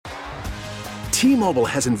T-Mobile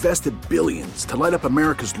has invested billions to light up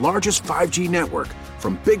America's largest 5G network,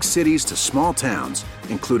 from big cities to small towns,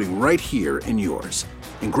 including right here in yours.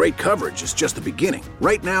 And great coverage is just the beginning.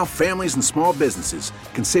 Right now, families and small businesses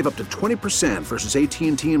can save up to 20% versus AT&T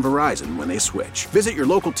and Verizon when they switch. Visit your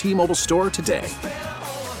local T-Mobile store today.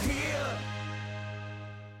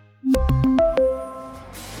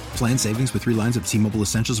 Plan savings with 3 lines of T-Mobile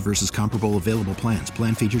Essentials versus comparable available plans.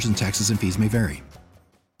 Plan features and taxes and fees may vary.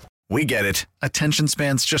 We get it. Attention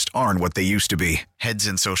spans just aren't what they used to be. Heads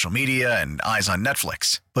in social media and eyes on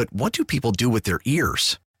Netflix. But what do people do with their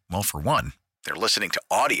ears? Well, for one, they're listening to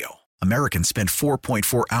audio. Americans spend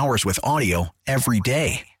 4.4 hours with audio every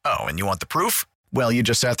day. Oh, and you want the proof? Well, you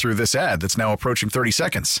just sat through this ad that's now approaching 30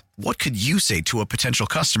 seconds. What could you say to a potential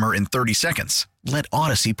customer in 30 seconds? Let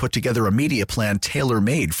Odyssey put together a media plan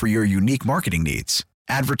tailor-made for your unique marketing needs.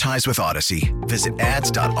 Advertise with Odyssey. Visit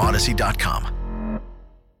ads.odyssey.com.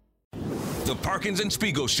 The Parkins and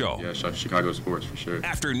Spiegel Show. Yeah, Chicago sports for sure.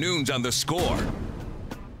 Afternoons on The Score.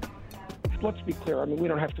 Let's be clear. I mean, we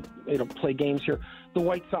don't have to play games here. The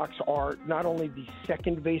White Sox are not only the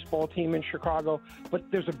second baseball team in Chicago, but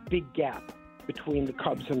there's a big gap between the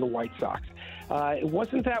Cubs and the White Sox. It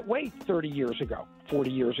wasn't that way 30 years ago, 40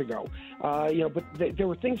 years ago. But there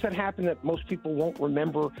were things that happened that most people won't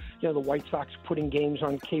remember. The White Sox putting games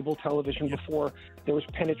on cable television before there was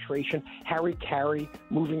penetration. Harry Carey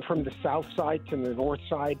moving from the south side to the north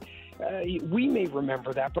side. We may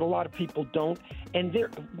remember that, but a lot of people don't. And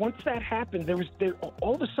once that happened,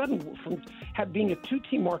 all of a sudden, from being a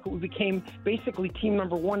two-team market, we became basically team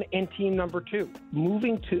number one and team number two.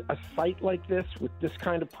 Moving to a site like this with this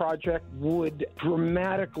kind of project would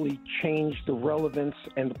dramatically change the relevance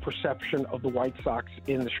and the perception of the White Sox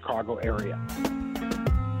in the Chicago area.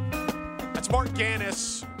 That's Mark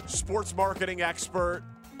Gannis, sports marketing expert,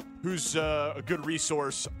 who's a good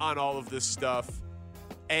resource on all of this stuff.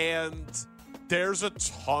 And there's a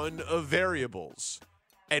ton of variables,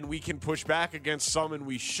 and we can push back against some, and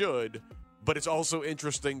we should, but it's also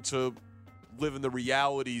interesting to live in the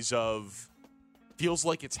realities of feels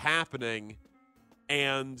like it's happening,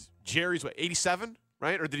 and Jerry's, 87,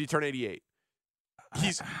 right? Or did he turn 88?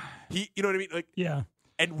 You know what I mean? Yeah.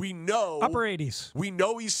 And we know. Upper 80s. We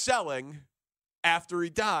know he's selling after he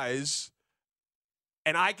dies.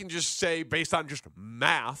 And I can just say, based on just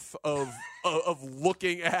math of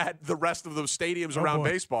looking at the rest of those stadiums around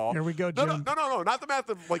baseball. Here we go, Jim. No, not the math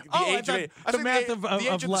of the age of age. The math of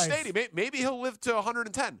the age of life. the stadium. Maybe he'll live to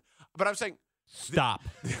 110. But I'm saying, stop.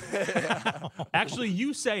 Actually,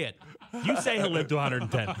 you say it. You say he'll live to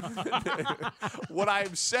 110. What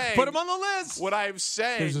I'm saying. Put him on the list. What I'm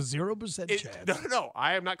saying. There's a 0% chance. No.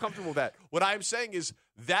 I am not comfortable with that. What I'm saying is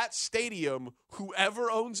that stadium, whoever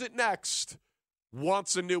owns it next,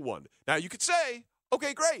 wants a new one. Now, you could say,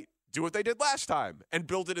 okay, great. Do what they did last time and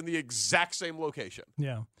build it in the exact same location.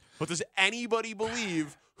 Yeah. But does anybody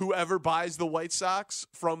believe whoever buys the White Sox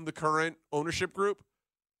from the current ownership group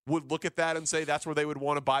would look at that and say that's where they would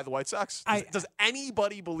want to buy the White Sox? Does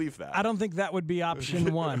anybody believe that? I don't think that would be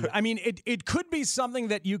option one. I mean, it could be something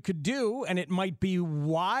that you could do, and it might be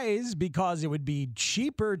wise because it would be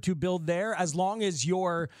cheaper to build there as long as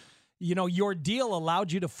your deal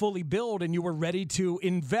allowed you to fully build and you were ready to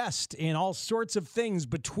invest in all sorts of things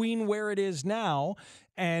between where it is now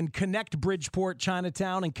and connect Bridgeport,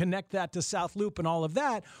 Chinatown, and connect that to South Loop and all of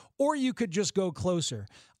that, or you could just go closer.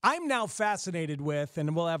 I'm now fascinated with,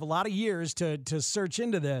 and we'll have a lot of years to search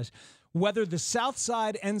into this, whether the South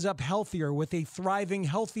Side ends up healthier with a thriving,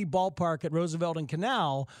 healthy ballpark at Roosevelt and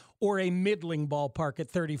Canal or a middling ballpark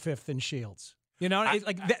at 35th and Shields.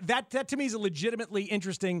 That to me is a legitimately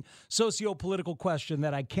interesting socio-political question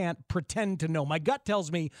that I can't pretend to know. My gut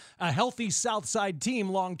tells me a healthy South Side team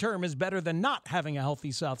long-term is better than not having a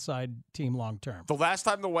healthy South Side team long-term. The last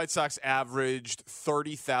time the White Sox averaged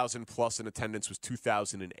 30,000 plus in attendance was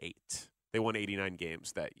 2008. They won 89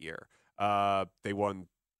 games that year. It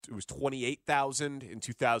was 28,000 in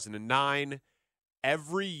 2009.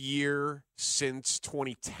 Every year since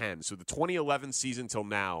 2010, so the 2011 season till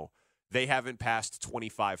now, they haven't passed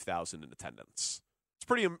 25,000 in attendance. It's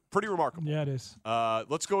pretty remarkable. Yeah, it is.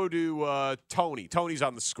 Let's go to Tony. Tony's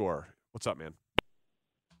on the score. What's up, man?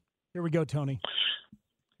 Here we go, Tony.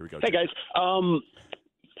 Here we go. Hey, guys.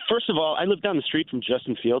 First of all, I live down the street from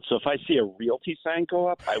Justin Field, so if I see a realty sign go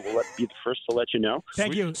up, I will be the first to let you know.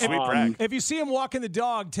 Thank you. Sweet brag. If you see him walking the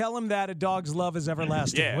dog, tell him that a dog's love is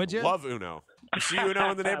everlasting, would you? Love Uno. You see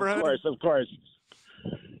Uno in the neighborhood? Of course.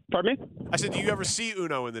 Pardon me? I said, do you ever see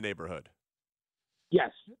Uno in the neighborhood?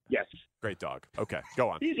 Yes. Great dog. Okay, go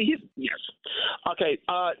on. Yes. Okay,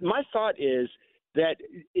 my thought is that,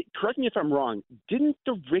 correct me if I'm wrong, didn't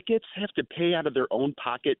the Ricketts have to pay out of their own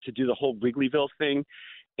pocket to do the whole Wrigleyville thing?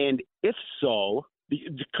 And if so,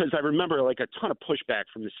 because I remember like a ton of pushback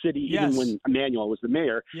from the city, even when Emmanuel was the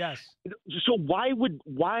mayor. Yes. So why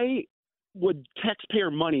would taxpayer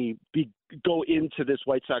money go into this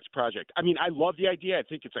White Sox project? I mean, I love the idea. I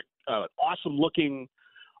think it's an awesome looking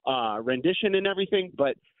rendition and everything,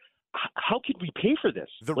 but how could we pay for this?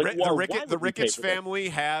 The Ricketts family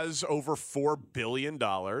has over $4 billion,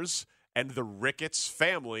 and the Ricketts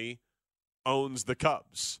family owns the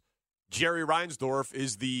Cubs. Jerry Reinsdorf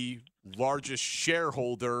is the largest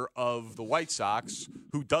shareholder of the White Sox,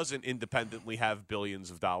 who doesn't independently have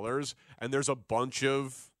billions of dollars, and there's a bunch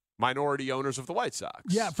of minority owners of the White Sox.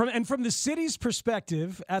 Yeah, from the city's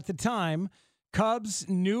perspective at the time, Cubs,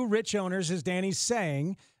 new rich owners, as Danny's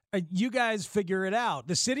saying, you guys figure it out.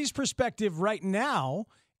 The city's perspective right now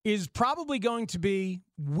is probably going to be,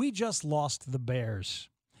 we just lost the Bears,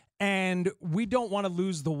 and we don't want to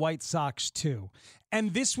lose the White Sox too.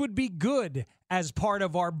 And this would be good as part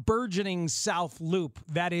of our burgeoning South Loop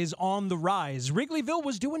that is on the rise. Wrigleyville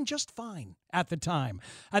was doing just fine at the time.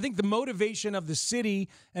 I think the motivation of the city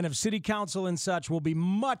and of city council and such will be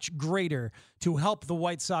much greater to help the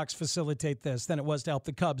White Sox facilitate this than it was to help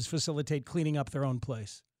the Cubs facilitate cleaning up their own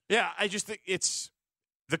place. Yeah, I just think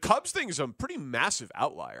the Cubs thing is a pretty massive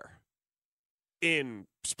outlier in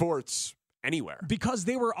sports anywhere. Because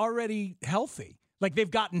they were already healthy. Like,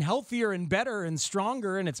 they've gotten healthier and better and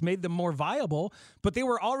stronger, and it's made them more viable. But they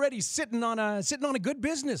were already sitting on a good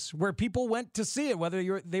business where people went to see it,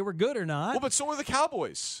 whether they were good or not. Well, but so were the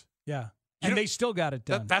Cowboys. Yeah, and they still got it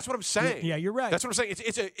done. That's what I'm saying. Yeah, you're right. That's what I'm saying.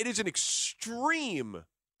 It is an extreme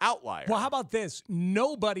outlier. Well, how about this?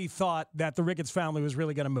 Nobody thought that the Ricketts family was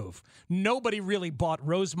really going to move. Nobody really bought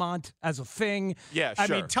Rosemont as a thing. Yeah, I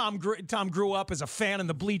sure. mean, Tom grew up as a fan in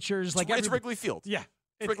the bleachers. It's Wrigley Field. Yeah.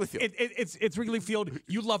 Wrigley Field. It's Wrigley Field.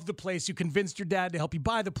 You love the place. You convinced your dad to help you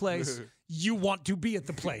buy the place. You want to be at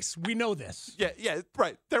the place. We know this. Yeah,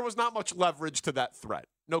 right. There was not much leverage to that threat,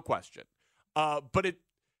 no question. But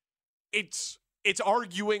it's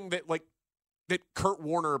arguing that that Kurt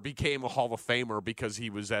Warner became a Hall of Famer because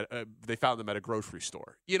he was they found him at a grocery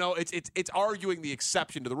store. You know, it's arguing the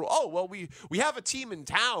exception to the rule. Oh, well, we have a team in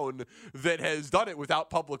town that has done it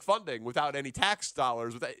without public funding, without any tax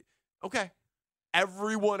dollars. Okay.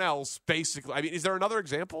 Everyone else, basically. I mean, is there another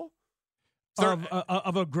example?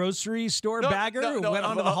 Of a grocery store bagger who went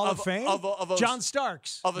onto the Hall of Fame? John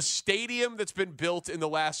Starks. Of a stadium that's been built in the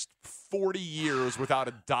last 40 years without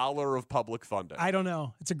a dollar of public funding. I don't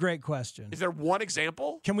know. It's a great question. Is there one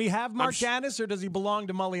example? Can we have Mark Gannis, or does he belong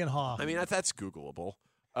to Mully and Haw? I mean, that's Googleable.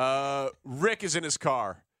 Rick is in his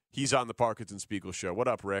car. He's on the Parkinson Spiegel Show. What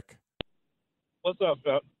up, Rick? What's up,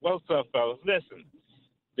 fellas? Listen.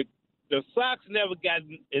 The Sox never got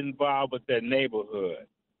involved with their neighborhood.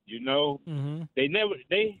 You know,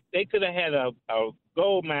 they could have had a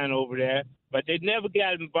gold mine over there, but they never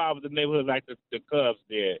got involved with the neighborhood like the Cubs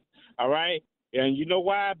did. All right, and you know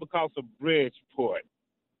why? Because of Bridgeport.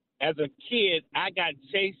 As a kid, I got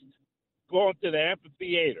chased going to the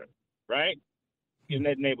amphitheater, right, in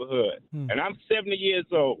that neighborhood, and I'm 70 years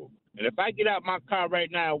old. And if I get out my car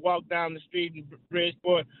right now and walk down the street in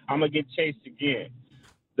Bridgeport, I'm gonna get chased again.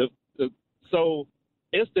 So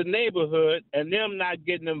it's the neighborhood and them not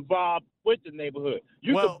getting involved with the neighborhood.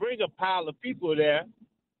 You could bring a pile of people there.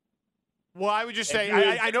 Well, I would just say,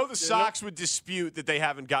 I know the Sox would dispute that they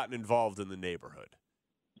haven't gotten involved in the neighborhood.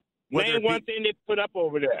 Name one thing they put up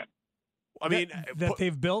over there. I mean, that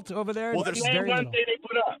they've built over there? Well, name one thing they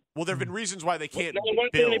put up. Well, there have been reasons why they can't name one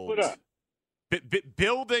build. thing they put up.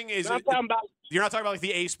 Building is. You're not talking about like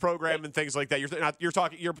the ACE program and things like that. You're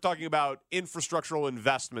talking about infrastructural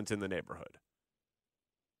investment in the neighborhood.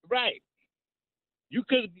 Right.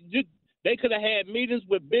 They could have had meetings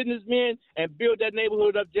with businessmen and build that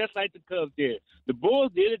neighborhood up just like the Cubs did. The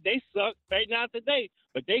Bulls did it. They suck right now today,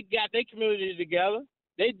 but they got their community together.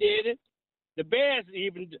 They did it. The Bears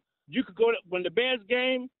you could go when the Bears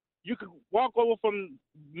game. You could walk over from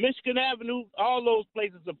Michigan Avenue. All those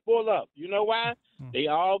places are full up. You know why? They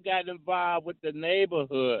all got involved with the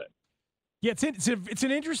neighborhood. Yeah, it's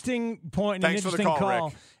an interesting point. Thanks an interesting for the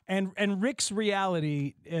call, Rick. And Rick's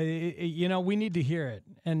reality, we need to hear it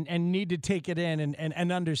and need to take it in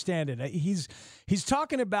and understand it. He's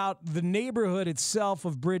talking about the neighborhood itself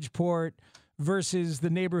of Bridgeport versus the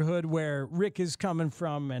neighborhood where Rick is coming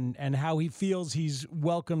from and how he feels he's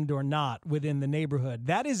welcomed or not within the neighborhood.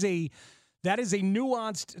 That is a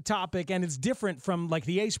nuanced topic, and it's different from like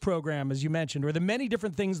the ACE program, as you mentioned, or the many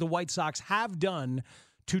different things the White Sox have done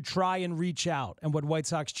to try and reach out, and what White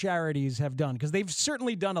Sox charities have done, because they've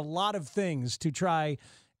certainly done a lot of things to try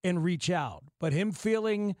and reach out, but him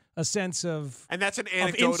feeling a sense of, and that's an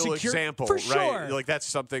anecdotal example, for right? sure. Like that's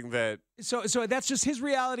something that so that's just his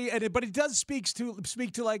reality, but it does speak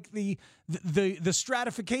to like the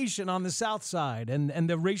stratification on the South Side and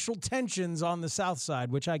the racial tensions on the South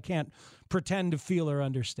Side, which I can't pretend to feel or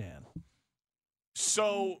understand.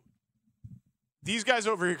 So these guys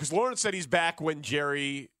over here, because Lawrence said he's back when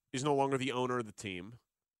Jerry is no longer the owner of the team.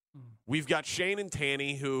 We've got Shane and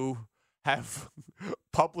Tanny who have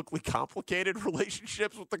publicly complicated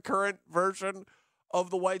relationships with the current version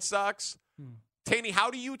of the White Sox. Tanny,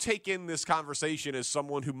 how do you take in this conversation as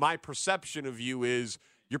someone who my perception of you is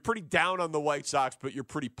you're pretty down on the White Sox, but you're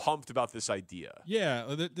pretty pumped about this idea? Yeah,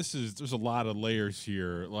 there's a lot of layers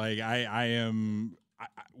here. Like I am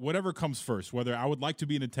whatever comes first, whether I would like to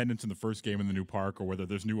be in attendance in the first game in the new park or whether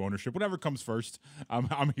there's new ownership, whatever comes first,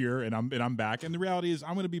 I'm here and I'm back. And the reality is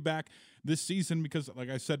I'm going to be back this season because, like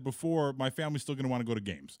I said before, my family's still going to want to go to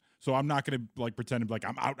games. So I'm not going to like pretend to be like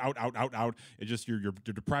I'm out. It's just you're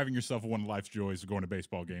depriving yourself of one of life's joys of going to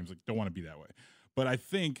baseball games. Like, don't want to be that way. But I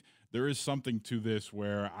think there is something to this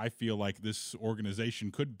where I feel like this organization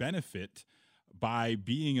could benefit by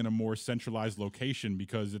being in a more centralized location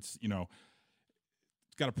because it's, you know,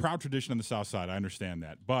 it's got a proud tradition on the South Side. I understand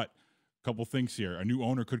that. But a couple things here. A new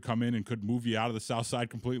owner could come in and could move you out of the South Side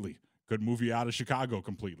completely, could move you out of Chicago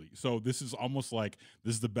completely. So this is almost like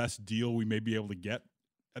this is the best deal we may be able to get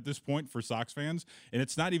at this point for Sox fans. And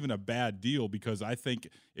it's not even a bad deal because I think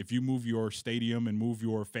if you move your stadium and move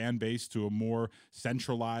your fan base to a more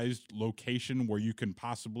centralized location where you can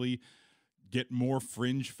possibly get more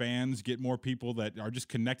fringe fans, get more people that are just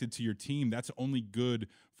connected to your team, that's only good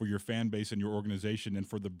for your fan base and your organization and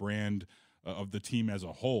for the brand of the team as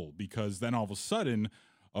a whole. Because then all of a sudden,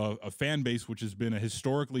 a fan base which has been a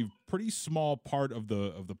historically pretty small part of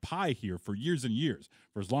the pie here for years and years,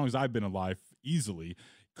 for as long as I've been alive, easily,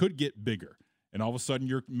 could get bigger. And all of a sudden,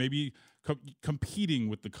 you're maybe competing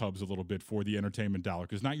with the Cubs a little bit for the entertainment dollar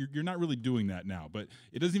because you're not really doing that now. But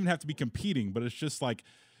it doesn't even have to be competing, but it's just like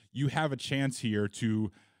you have a chance here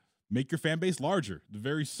to make your fan base larger. The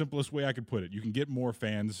very simplest way I could put it. You can get more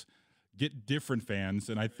fans, get different fans,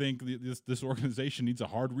 and I think this organization needs a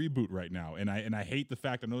hard reboot right now. And I hate the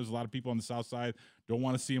fact I know there's a lot of people on the South Side don't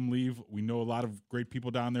want to see him leave. We know a lot of great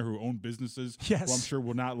people down there who own businesses who I'm sure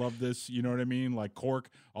will not love this. You know what I mean? Like Cork,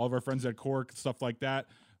 all of our friends at Cork, stuff like that.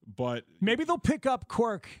 But maybe they'll pick up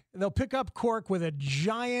Cork. They'll pick up Cork with a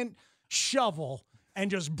giant shovel and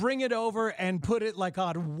just bring it over and put it like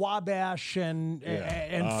on Wabash and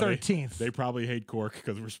 13th. They probably hate Cork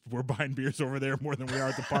because we're buying beers over there more than we are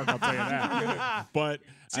at the park. I'll tell you that. But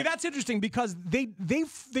see, that's interesting because they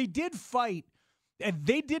did fight, and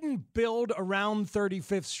they didn't build around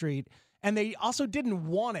 35th Street. And they also didn't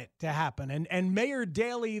want it to happen. And Mayor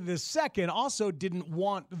Daley II also didn't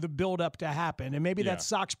want the buildup to happen. And maybe that's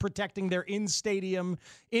Sox protecting their in-stadium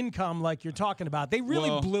income like you're talking about. They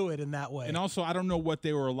really blew it in that way. And also, I don't know what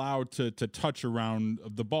they were allowed to touch around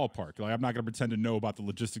the ballpark. Like, I'm not going to pretend to know about the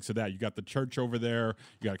logistics of that. You got the church over there.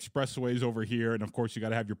 You got expressways over here. And, of course, you got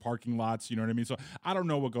to have your parking lots. You know what I mean? So I don't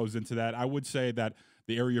know what goes into that. I would say that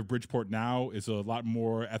the area of Bridgeport now is a lot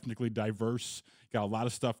more ethnically diverse. Got a lot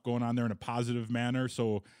of stuff going on there in a positive manner.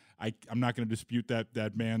 So I'm not going to dispute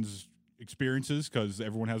that man's experiences because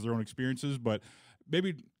everyone has their own experiences. But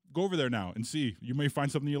maybe go over there now and see. You may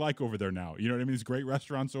find something you like over there now. You know what I mean? There's great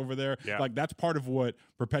restaurants over there. Yeah. Like, that's part of what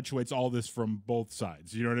perpetuates all this from both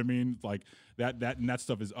sides. You know what I mean? Like, that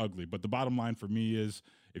stuff is ugly. But the bottom line for me is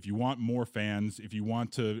if you want more fans, if you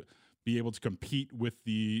want to be able to compete with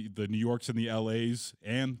the New Yorks and the LAs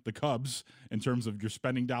and the Cubs in terms of your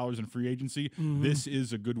spending dollars and free agency, this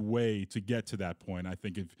is a good way to get to that point. I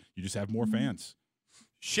think if you just have more fans.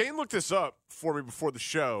 Shane looked this up for me before the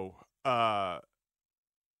show,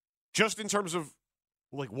 just in terms of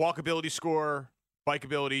like walkability score,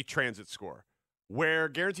 bikeability, transit score, where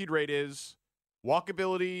guaranteed rate is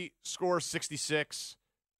walkability score 66,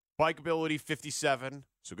 bikeability 57.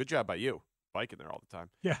 So good job by you. Biking there all the time.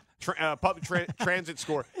 Yeah. Public transit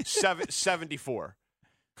score 74.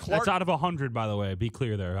 That's out of 100, by the way. Be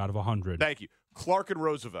clear there. Out of 100. Thank you. Clark and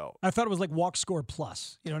Roosevelt. I thought it was like walk score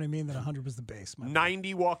plus. You know what I mean? That 100 was the base.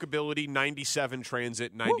 90 walkability, 97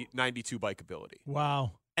 transit, 92 bikeability.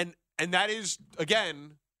 Wow. And that is,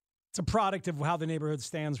 again, it's a product of how the neighborhood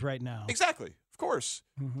stands right now. Exactly. Of course.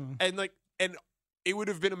 And it would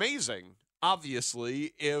have been amazing,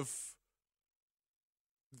 obviously, if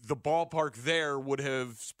the ballpark there would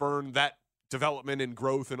have spurned that development and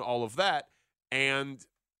growth and all of that. And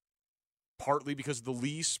partly because of the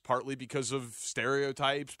lease, partly because of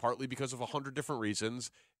stereotypes, partly because of 100 different reasons.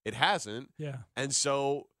 It hasn't. Yeah. And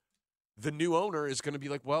so the new owner is going to be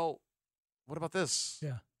like, well, what about this?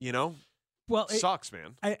 Yeah. You know? Well, sucks,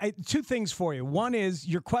 man. Two things for you. One is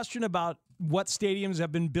your question about what stadiums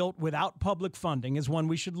have been built without public funding is one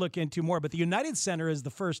we should look into more. But the United Center is the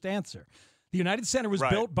first answer. The United Center was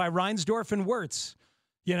built by Reinsdorf and Wirtz.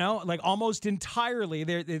 You know, like almost entirely,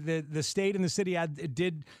 the state and the city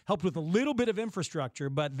did help with a little bit of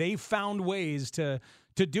infrastructure, but they found ways to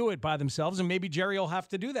do it by themselves, and maybe Jerry will have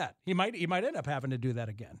to do that. He might end up having to do that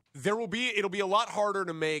again. It'll be a lot harder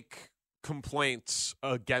to make complaints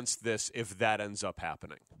against this if that ends up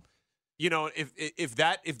happening. You know, if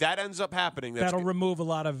that ends up happening, that'll remove a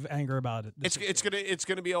lot of anger about it. It's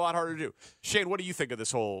gonna be a lot harder to do. Shane, what do you think of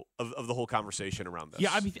this whole of the whole conversation around this?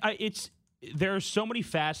 Yeah, I mean, there are so many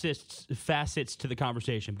facets to the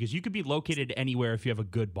conversation because you could be located anywhere if you have a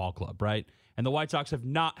good ball club, right? And the White Sox have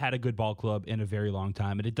not had a good ball club in a very long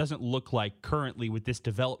time, and it doesn't look like currently with this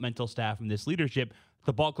developmental staff and this leadership,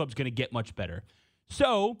 the ball club's going to get much better.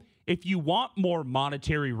 So if you want more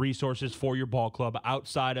monetary resources for your ball club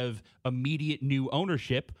outside of immediate new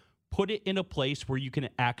ownership, put it in a place where you can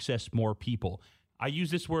access more people. I use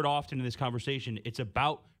this word often in this conversation. It's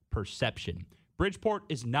about perception. Bridgeport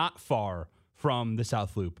is not far from the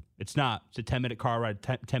South Loop. It's not. It's a 10-minute car ride,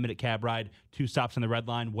 10-minute cab ride, 2 stops on the Red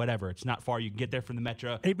Line, whatever. It's not far. You can get there from the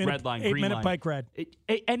Metro, Red Line, Green Line. 8-minute bike ride.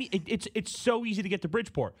 It's so easy to get to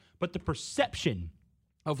Bridgeport. But the perception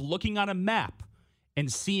of looking on a map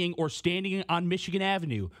and seeing or standing on Michigan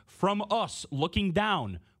Avenue from us looking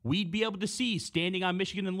down, we'd be able to see standing on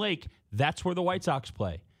Michigan and Lake, that's where the White Sox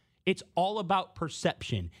play. It's all about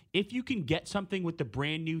perception. If you can get something with the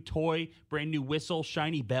brand new toy, brand new whistle,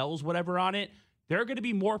 shiny bells, whatever on it, there are going to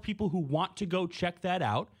be more people who want to go check that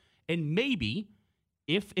out. And maybe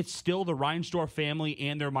if it's still the Reinsdorf family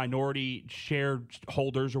and their minority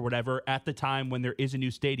shareholders or whatever at the time when there is a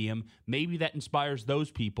new stadium, maybe that inspires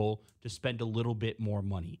those people to spend a little bit more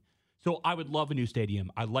money. So I would love a new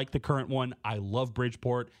stadium. I like the current one. I love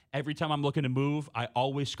Bridgeport. Every time I'm looking to move, I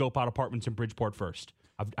always scope out apartments in Bridgeport first.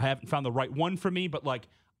 I haven't found the right one for me, but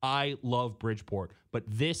I love Bridgeport. But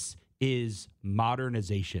this is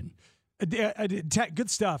modernization.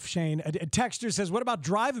 Good stuff, Shane. A texter says, what about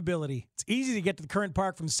drivability? It's easy to get to the current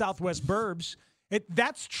park from Southwest Burbs.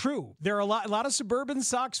 That's true. There are a lot of suburban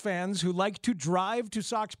Sox fans who like to drive to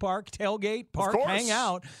Sox Park, tailgate, park, hang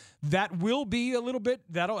out. That will be a little bit,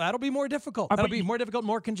 that'll be more difficult. That'll be more difficult,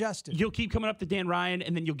 more congested. You'll keep coming up to Dan Ryan,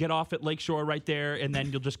 and then you'll get off at Lakeshore right there, and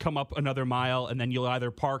then you'll just come up another mile, and then you'll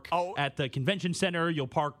either park at the convention center,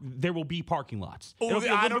 there will be parking lots. It'll be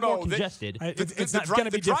a little bit more congested. It's not going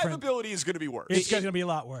to be different. The drivability is going to be worse. It's going to be a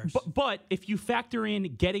lot worse. But if you factor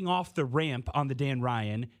in getting off the ramp on the Dan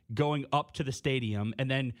Ryan, going up to the stadium,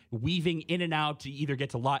 and then weaving in and out to either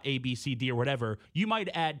get to lot A, B, C, D, or whatever, you might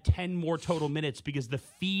add 10 more total minutes because the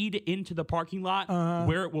feed into the parking lot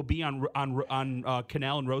where it will be on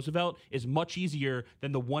Canal and Roosevelt is much easier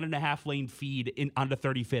than the 1.5 lane feed onto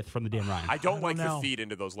 35th from the Dan Ryan. I don't like the feed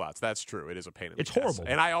into those lots. That's true. It is a pain in the ass. It's horrible.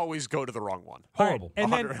 And I always go to the wrong one. Horrible.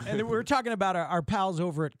 Right. And then we were talking about our pals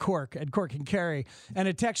over at Cork and Kerry, and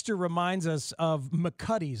a texter reminds us of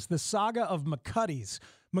McCuddy's, the saga of McCuddy's.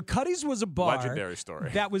 McCuddy's was a bar. Legendary story.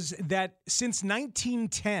 That since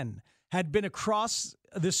 1910 had been across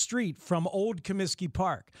the street from Old Comiskey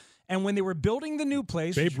Park. And when they were building the new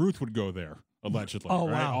place, Babe Ruth would go there, allegedly. Oh,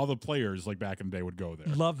 right? wow. All the players back in the day would go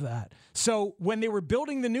there. Love that. So when they were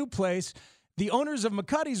building the new place, the owners of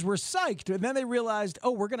McCuddy's were psyched. And then they realized,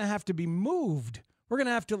 we're going to have to be moved. We're going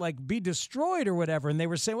to have to be destroyed or whatever. And they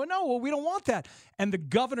were saying, we don't want that. And the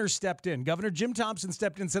governor stepped in. Governor Jim Thompson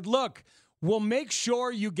stepped in and said, look, we'll make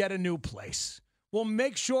sure you get a new place. We'll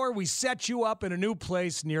make sure we set you up in a new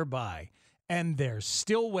place nearby. And they're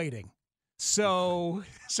still waiting. So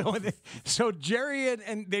Jerry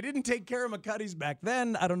and they didn't take care of McCuddy's back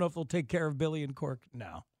then. I don't know if they'll take care of Billy and Cork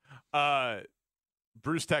now.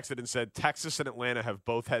 Bruce texted and said, Texas and Atlanta have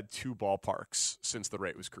both had 2 ballparks since the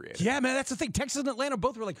rate was created. Yeah, man, that's the thing. Texas and Atlanta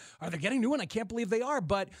both were like, are they getting new one? I can't believe they are.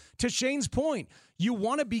 But to Shane's point, you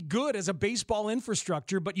want to be good as a baseball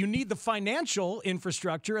infrastructure, but you need the financial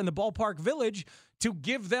infrastructure and the ballpark village to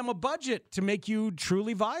give them a budget to make you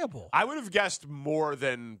truly viable. I would have guessed more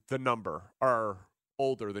than the number are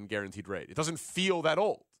older than guaranteed rate. It doesn't feel that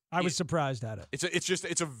old. I was surprised at it.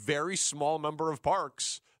 It's a very small number of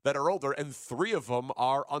parks that are older, and 3 of them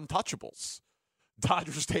are untouchables.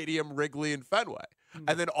 Dodger Stadium, Wrigley, and Fenway.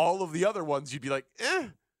 And then all of the other ones, you'd be like,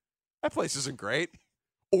 that place isn't great.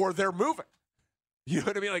 Or they're moving. You know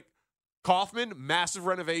what I mean? Like Kauffman, massive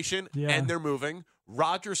renovation, and they're moving.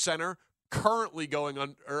 Rogers Center, currently going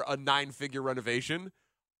under a 9-figure renovation.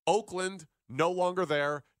 Oakland, no longer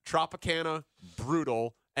there. Tropicana,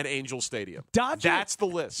 brutal, and Angel Stadium. Dodger, that's the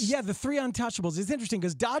list. Yeah, the three untouchables. It's interesting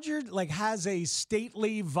because Dodger has a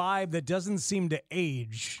stately vibe that doesn't seem to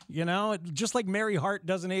age. Just like Mary Hart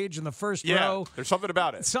doesn't age in the first row. There's something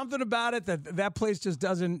about it. Something about it that place just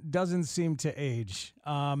doesn't seem to age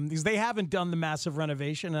because they haven't done the massive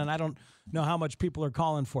renovation, and I don't know how much people are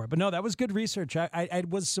calling for it. But no, that was good research. I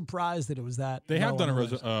was surprised that it was that. They have done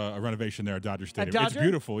a renovation there at Dodger Stadium. At Dodger? It's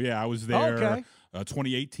beautiful. Yeah, I was there. Okay.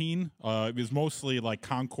 2018. It was mostly like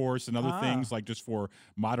concourse and other things, like just for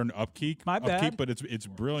modern upkeep. My bad. But it's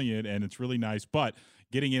brilliant and it's really nice. But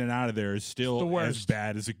getting in and out of there is still as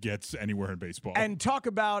bad as it gets anywhere in baseball. And talk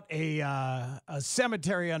about a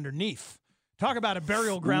cemetery underneath. Talk about a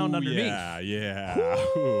burial ground underneath. Yeah.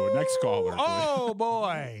 Ooh, next caller. Oh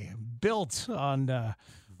boy, built on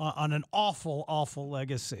an awful, awful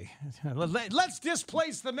legacy. Let's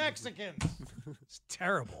displace the Mexicans. It's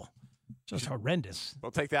terrible. Just horrendous.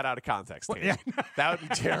 Don't take that out of context. Yeah. That would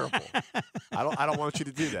be terrible. I don't want you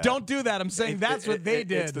to do that. Don't do that. I'm saying that's what they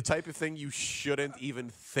did. It's the type of thing you shouldn't even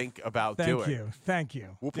think about doing. Thank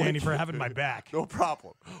you, Danny, for having my back. No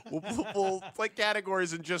problem. We'll play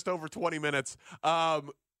categories in just over 20 minutes.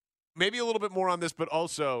 Maybe a little bit more on this, but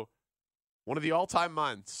also one of the all-time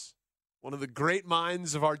minds, one of the great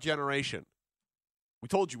minds of our generation. We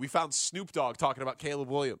told you, we found Snoop Dogg talking about Caleb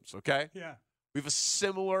Williams, okay? Yeah. We have a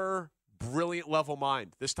similar brilliant level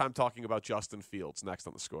mind, this time talking about Justin Fields. Next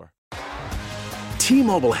on The Score.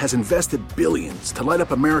 T-Mobile has invested billions to light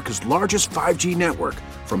up America's largest 5G network,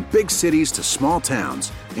 from big cities to small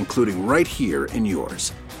towns, including right here in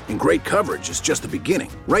yours. And great coverage is just the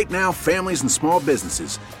beginning. Right now, families and small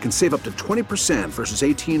businesses can save up to 20% versus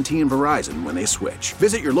AT&T and Verizon when they switch.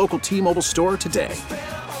 Visit your local T-Mobile store today.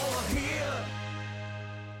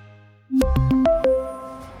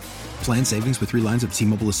 Plan savings with 3 lines of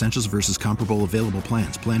T-Mobile Essentials versus comparable available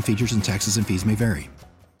plans. Plan features and taxes and fees may vary.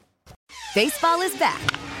 Baseball is back,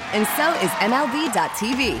 and so is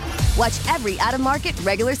MLB.tv. Watch every out-of-market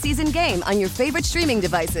regular season game on your favorite streaming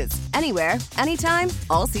devices, anywhere, anytime,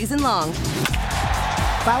 all season long.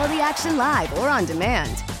 Follow the action live or on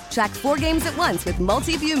demand. Track 4 games at once with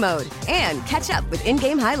multi-view mode and catch up with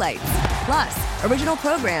in-game highlights. Plus, original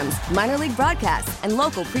programs, minor league broadcasts, and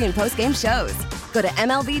local pre- and post-game shows. Go to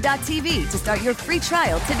MLB.tv to start your free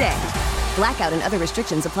trial today. Blackout and other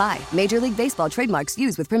restrictions apply. Major League Baseball trademarks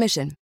used with permission.